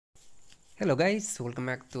Hello guys, welcome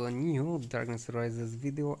back to a new Darkness Rises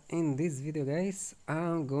video. In this video guys,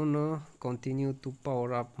 I'm gonna continue to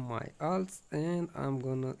power up my alts, and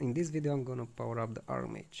in this video I'm gonna power up the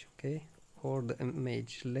Archmage, okay? Or the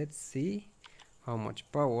mage. Let's see how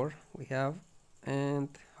much power we have and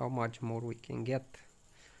how much more we can get.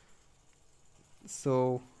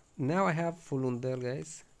 So now I have full Undel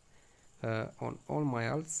guys on all my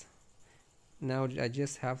alts. Now I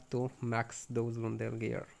just have to max those Lundel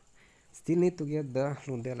gear. Still need to get the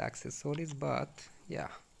Lundel accessories, but yeah.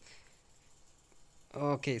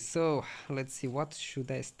 Okay, so let's see, what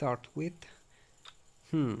should I start with?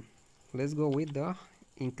 Let's go with the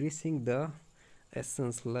increasing the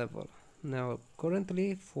essence level. Now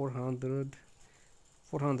currently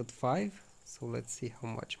 405, so let's see how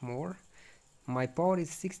much more. My power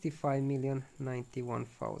is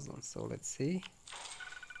 65,091,000, so let's see.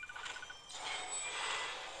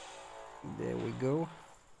 There we go.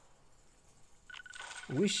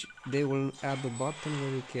 Wish they will add a button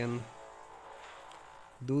where you can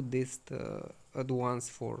do this at once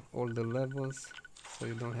for all the levels, so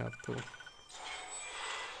you don't have to. It's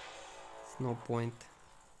no point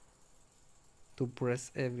to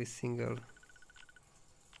press every single,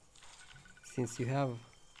 since you have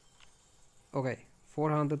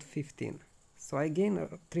 415, so I gain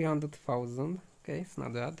 300,000. Okay, it's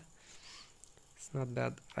not bad. It's not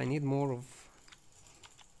bad. I need more of,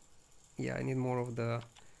 I need more of the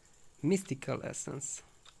mystical essence.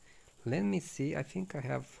 Let me see, I think I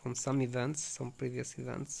have from some events, some previous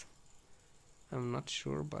events. I'm not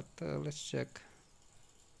sure, but let's check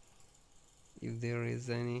if there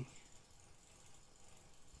is any.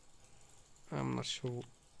 I'm not sure.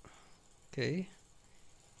 Okay.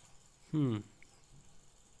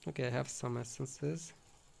 Okay, I have some essences.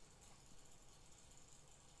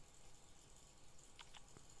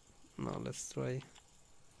 Now let's try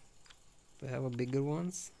to have a bigger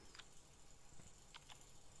ones.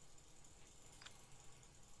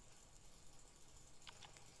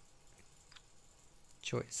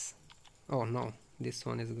 Choice. Oh no, this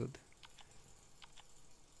one is good.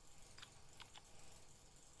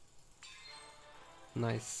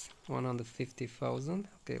 Nice, 150,000.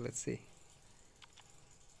 Okay, let's see.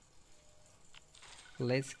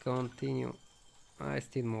 Let's continue. I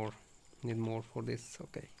still need more for this.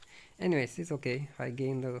 Okay. Anyways, it's okay. I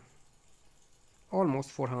gained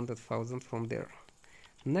almost 400,000 from there.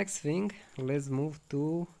 Next thing, let's move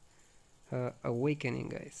to awakening,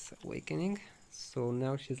 guys. Awakening. So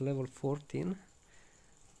now she's level 14.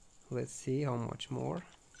 Let's see how much more.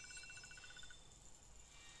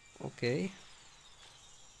 Okay.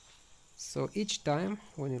 So each time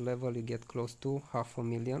when you level, you get close to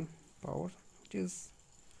 500,000 power, which is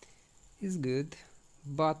good.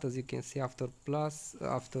 But as you can see, after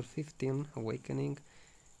 15 awakening,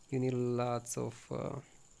 you need lots of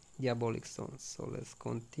diabolic stones. So let's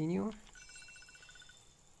continue.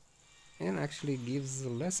 And actually gives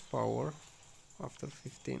less power after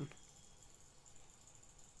 15.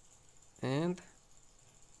 And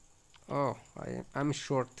oh, I'm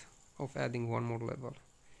short of adding one more level.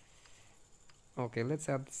 Okay, let's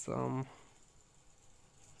add some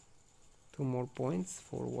 2 more points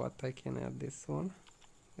for what I can add this one.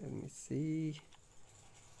 Let me see.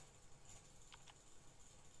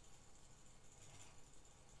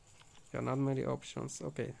 Yeah, not many options.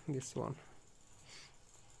 Okay, this one.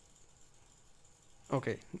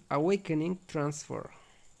 Okay, awakening transfer.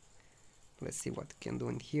 Let's see what I can do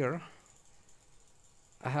in here.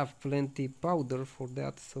 I have plenty powder for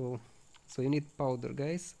that, so you need powder,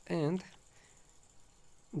 guys, and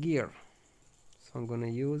gear. So I'm gonna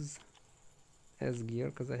use as gear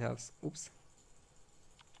because I have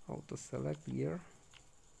auto select gear.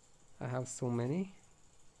 I have so many.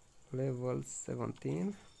 Level 17.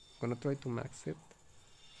 I'm gonna try to max it.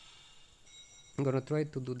 I'm gonna try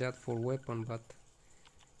to do that for weapon, but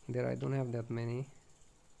there I don't have that many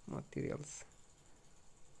materials.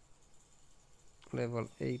 Level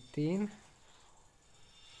 18.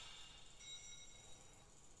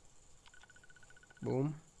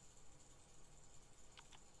 Boom.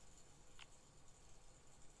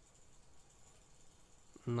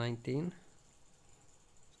 $19. You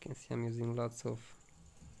can see I'm using lots of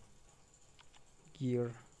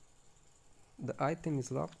gear. The item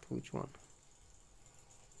is locked. Which one?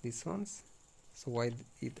 These ones. So why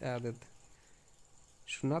it added?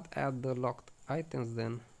 Should not add the locked items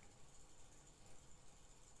then.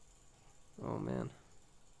 Oh man.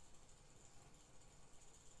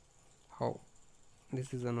 How?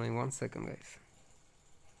 This is annoying. 1 second, guys.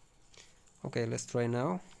 Okay, let's try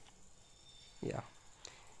now. Yeah,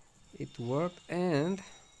 it worked, and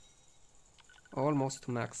almost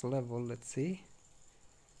to max level. Let's see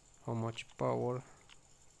how much power.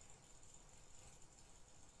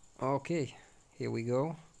 Okay, here we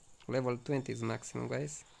go. Level 20 is maximum,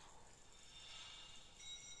 guys.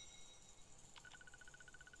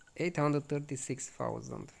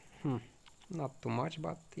 836,000. Not too much,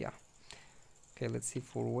 but yeah. Okay, let's see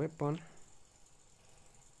for weapon.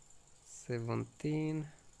 17.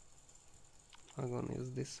 I'm gonna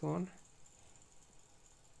use this one.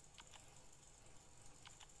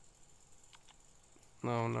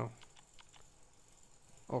 No.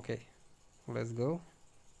 Okay, let's go.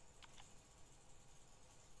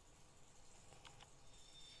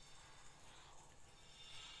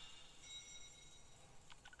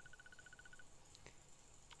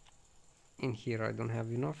 In here I don't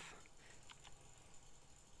have enough.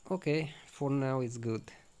 Okay, for now it's good.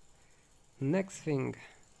 Next thing,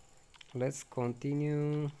 let's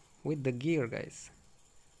continue with the gear, guys.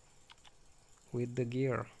 With the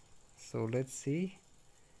gear. So let's see.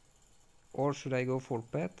 Or should I go for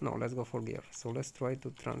pet? No, let's go for gear. So let's try to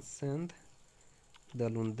transcend the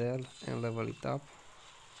Lundell and level it up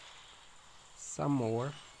some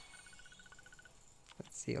more.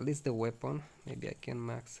 Let's see, at least the weapon. Maybe I can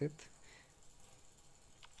max it.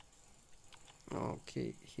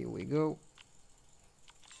 Okay, here we go.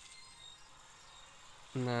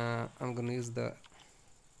 Nah, I'm gonna use the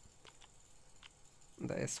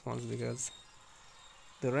S ones because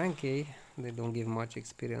the rank A, they don't give much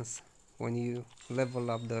experience when you level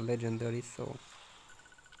up the legendary. So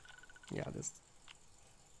yeah, this.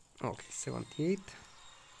 Okay, 78.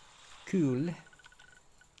 Cool.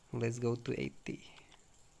 Let's go to 80.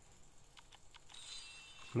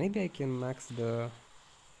 Maybe I can max the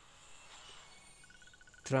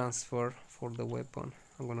transfer for the weapon.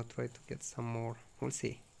 I'm gonna try to get some more. We'll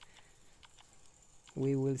see.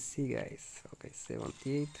 We will see, guys. Okay,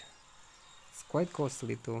 78. It's quite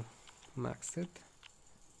costly to max it.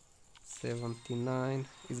 79.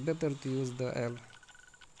 It's better to use the L,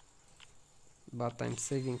 but I'm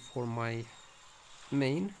saving for my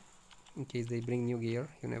main in case they bring new gear.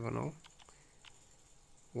 You never know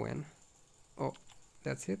when. Oh,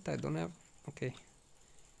 that's it. I don't have.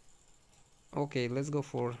 Okay, let's go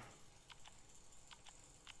for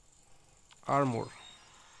armor.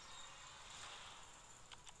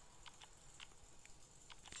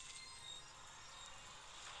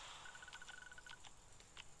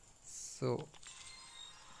 So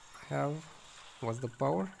I have, what's the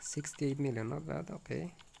power? 68 million, not bad.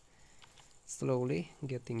 Okay, slowly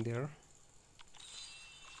getting there.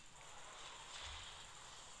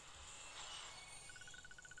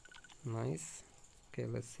 Nice. Okay,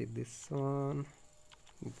 let's see this one.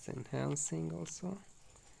 It's enhancing also.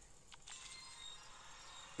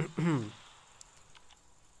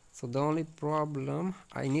 So the only problem,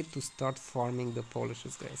 I need to start farming the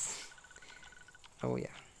polishes, guys. Oh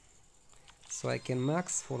yeah. So I can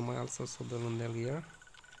max for my also the Lundell gear.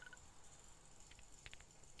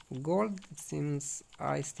 Gold, it seems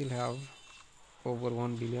I still have over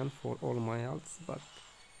 1 billion for all my alts, but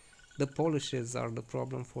the polishes are the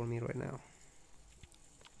problem for me right now.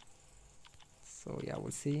 So yeah,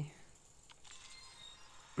 we'll see.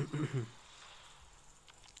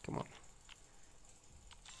 Come on.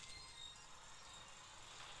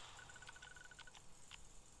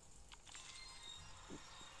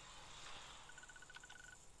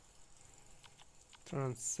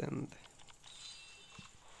 Transcend.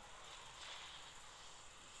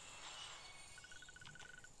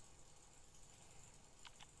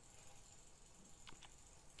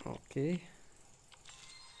 Okay.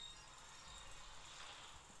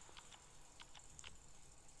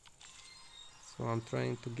 So I'm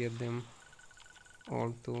trying to get them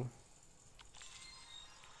all to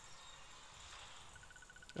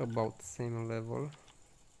about the same level.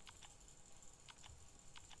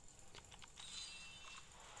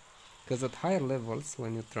 Because at higher levels,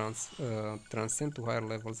 when you transcend to higher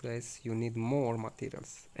levels, guys, you need more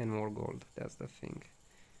materials and more gold. That's the thing.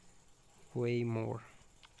 Way more.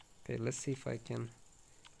 Okay, let's see if I can.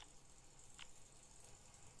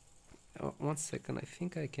 Oh, 1 second, I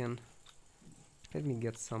think I can. Let me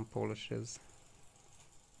get some polishes.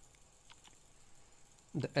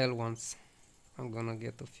 The L ones. I'm gonna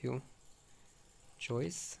get a few.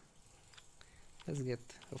 Choice. Let's get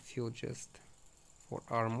a few just for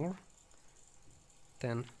armor.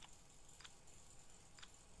 10.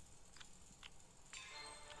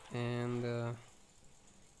 And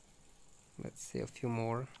let's see a few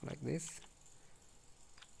more like this.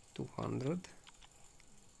 200.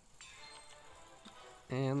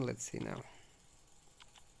 And let's see now.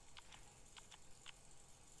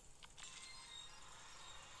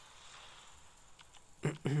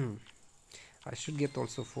 I should get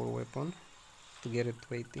also 4 weapon to get it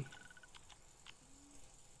to 80.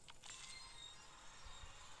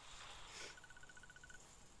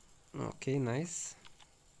 Okay, nice.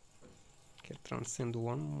 Okay, transcend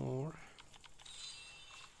one more.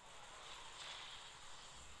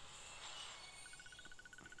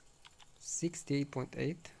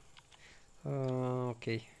 $68.8.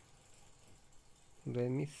 Okay. Let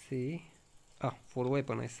me see. Ah, for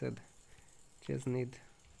weapon I said. Just need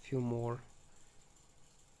few more.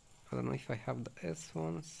 I don't know if I have the S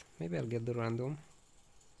ones. Maybe I'll get the random.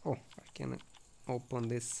 Oh, I can open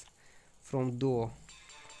this from Duo.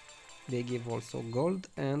 They give also gold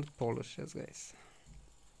and polishes, guys.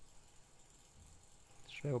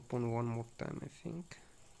 Should I open one more time? I think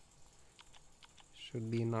should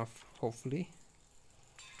be enough, hopefully.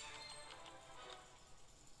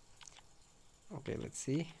 Okay, let's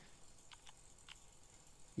see.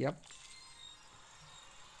 Yep.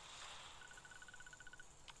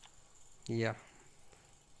 Yeah,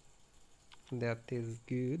 that is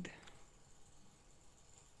good.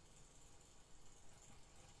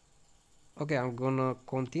 Okay, I'm gonna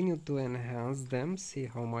continue to enhance them, see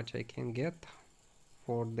how much I can get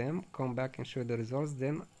for them, come back and show the results.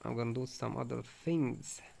 Then I'm gonna do some other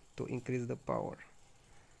things to increase the power.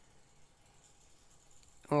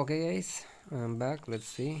 Okay guys, I'm back. Let's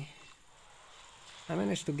see. I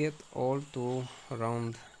managed to get all to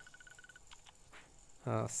around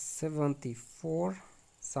 74,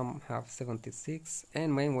 some have 76,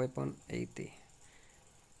 and main weapon 80.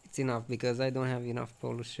 It's enough because I don't have enough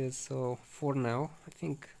polishes, so for now I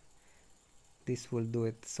think this will do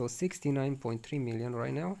it. So 69.3 million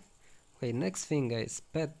right now. Okay, next thing guys,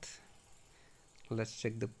 pet. Let's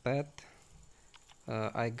check the pet.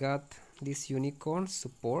 I got this unicorn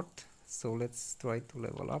support, so let's try to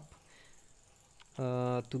level up.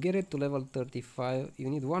 To get it to level 35 you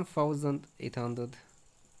need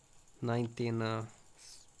 1819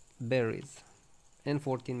 berries and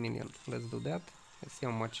 14 million. Let's do that. Let's see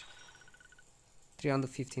how much.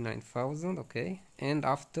 359,000. Okay, and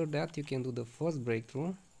after that you can do the first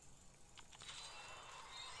breakthrough.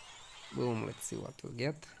 Boom, let's see what we'll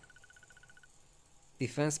get.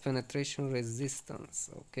 Defense, penetration,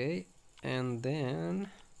 resistance. Okay, and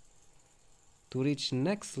then to reach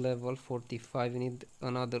next level 45 you need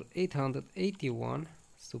another 881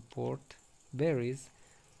 support berries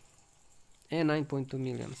and 9.2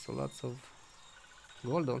 million, so lots of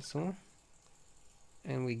gold also.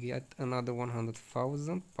 And we get another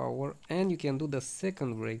 100,000 power, and you can do the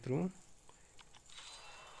second breakthrough.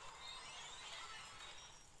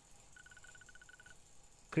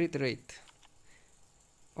 Crit rate.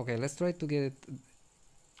 Okay, let's try to get it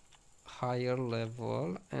higher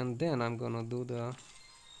level, and then I'm gonna do the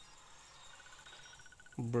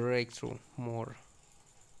breakthrough more.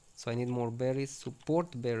 So I need more berries,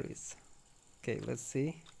 support berries. Okay, let's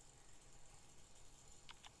see.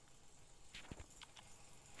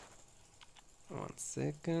 One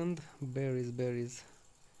second. Berries.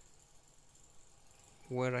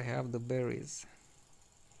 Where I have the berries?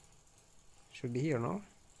 Should be here, no?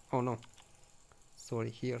 Oh no. Sorry,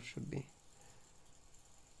 here should be.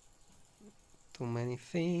 Too many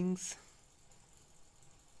things.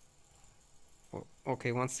 Oh,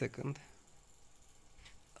 okay, one second.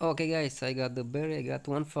 Okay guys, I got the berry, I got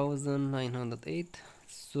 1908.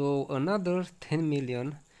 So another 10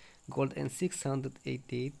 million gold and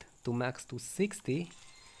 688 to max to 60.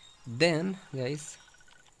 Then guys,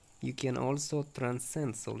 you can also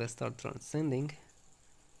transcend. So let's start transcending.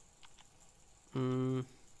 What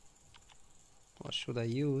should I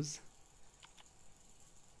use?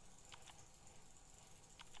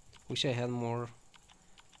 Wish I had more.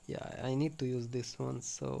 Yeah, I need to use this one,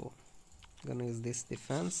 so I'm gonna use this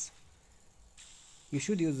defense. You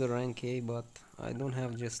should use the rank A, but I don't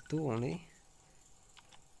have, just 2 only.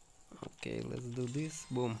 Okay, let's do this.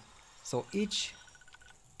 Boom. So each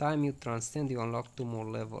time you transcend you unlock 2 more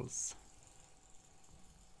levels.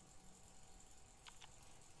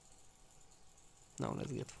 Now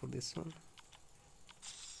let's get for this one.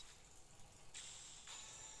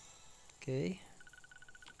 Okay,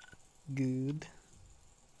 good.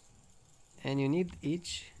 And you need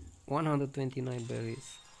each 129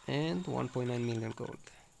 berries and 1.9 million gold.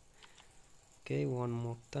 Okay, one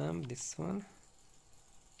more time, this one.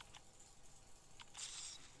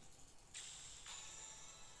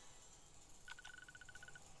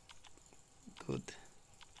 Good.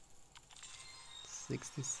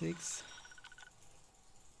 66.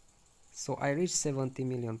 So I reached 70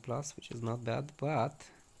 million plus, which is not bad, but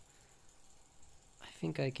I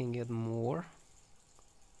think I can get more.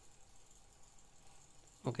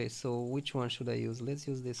 Okay, so which one should I use? Let's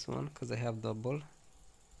use this one because I have double.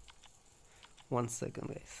 1 second,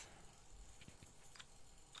 guys.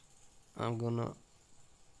 I'm gonna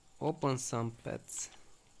open some pets,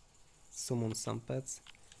 summon some pets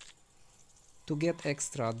to get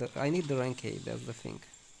extra. I need the rank A, that's the thing.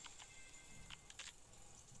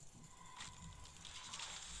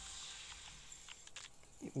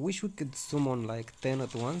 Wish we could summon like 10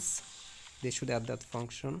 at once. They should add that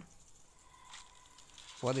function.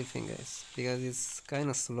 What do you think, guys? Because it's kind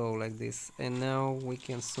of slow like this, and now we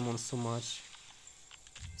can summon so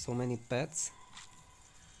many pets.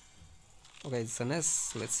 Okay, it's an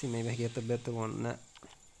S. Let's see, maybe I get a better one. Nah.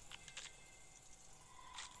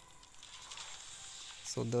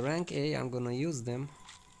 So the rank A, I'm gonna use them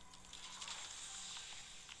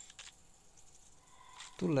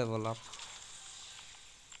to level up.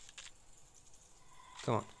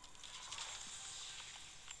 Come on.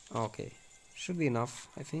 Okay, should be enough,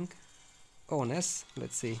 I think. Oh, an S.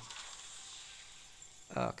 Let's see.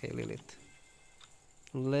 Okay, Lilith.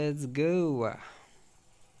 Let's go.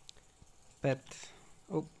 Pet.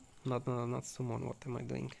 Oh, not summon. What am I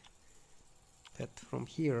doing? Pet from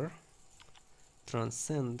here.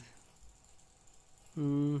 Transcend.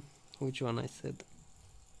 Which one I said?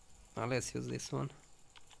 Let's use this one.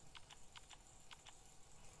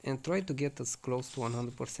 And try to get as close to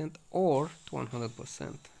 100% or to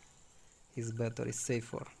 100% is better, is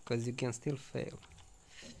safer, because you can still fail.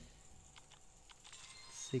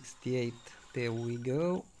 68, there we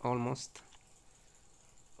go, almost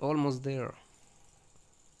there.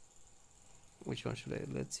 Which one should I?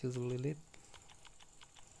 Let's use Lilith.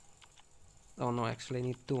 Oh no, actually I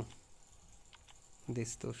need 2.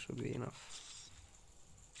 These 2 should be enough.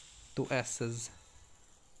 2 S's.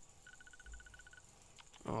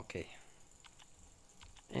 Okay.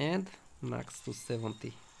 And max to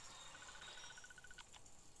 70.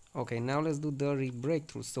 Okay, now let's do the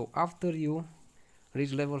re-breakthrough. So after you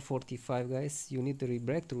reach level 45, guys, you need the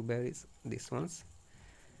re-breakthrough berries, these ones.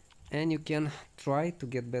 And you can try to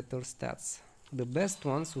get better stats. The best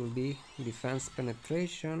ones will be defense,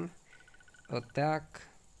 penetration, attack.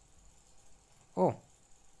 Oh,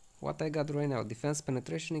 what I got right now, defense,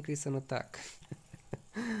 penetration, increase and attack.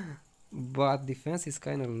 But defense is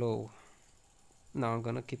kind of low. Now I'm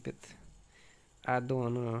gonna keep it. I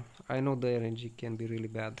don't wanna, I know the RNG can be really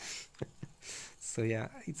bad. So yeah,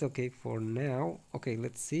 it's okay for now. Okay,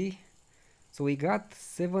 let's see. So we got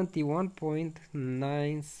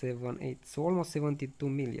 71.978, so almost 72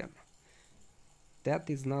 million. That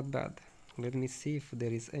is not bad. Let me see if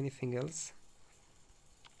there is anything else.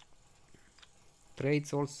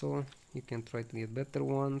 Trades also, you can try to get better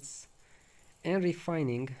ones. And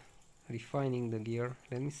refining the gear.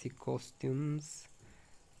 Let me see costumes.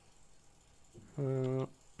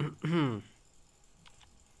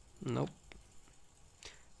 Nope.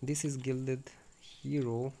 This is gilded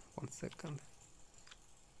hero. 1 second.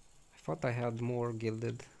 I thought I had more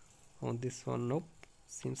gilded on this one. Nope.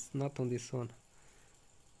 Seems not on this one.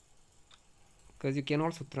 Because you can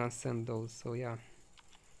also transcend those. So yeah.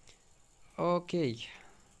 Okay.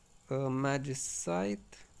 Magicite.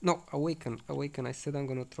 No, awaken. I said I'm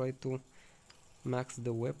gonna try to max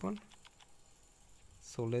the weapon.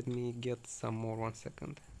 So let me get some more. 1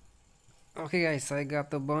 second. Okay, guys, I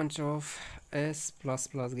got a bunch of S++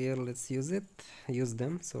 gear. Let's use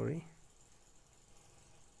them. Sorry.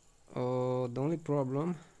 The only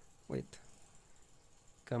problem. Wait.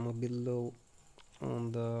 Come a bit low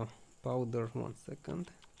on the powder. 1 second.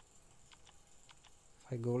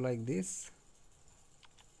 If I go like this.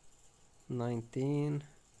 19.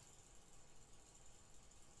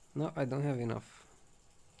 No, I don't have enough.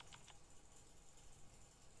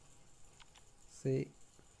 See.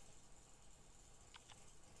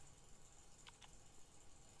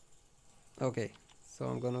 Okay, so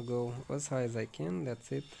I'm gonna go as high as I can.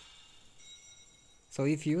 That's it. So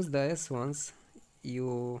if you use the S ones,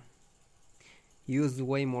 you use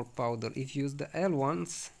way more powder. If you use the L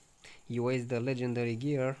ones, you waste the legendary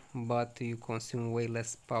gear, but you consume way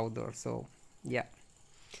less powder. So yeah,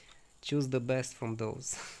 choose the best from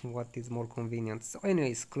those. What is more convenient. So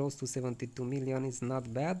anyways, close to 72 million is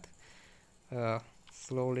not bad.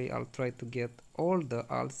 Slowly I'll try to get all the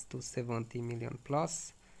alts to 70 million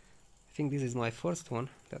plus. I think this is my first one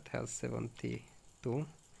that has 72.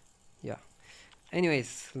 Yeah.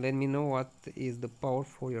 Anyways, let me know what is the power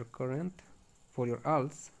for your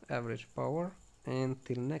alts, average power. And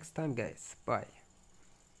till next time, guys. Bye.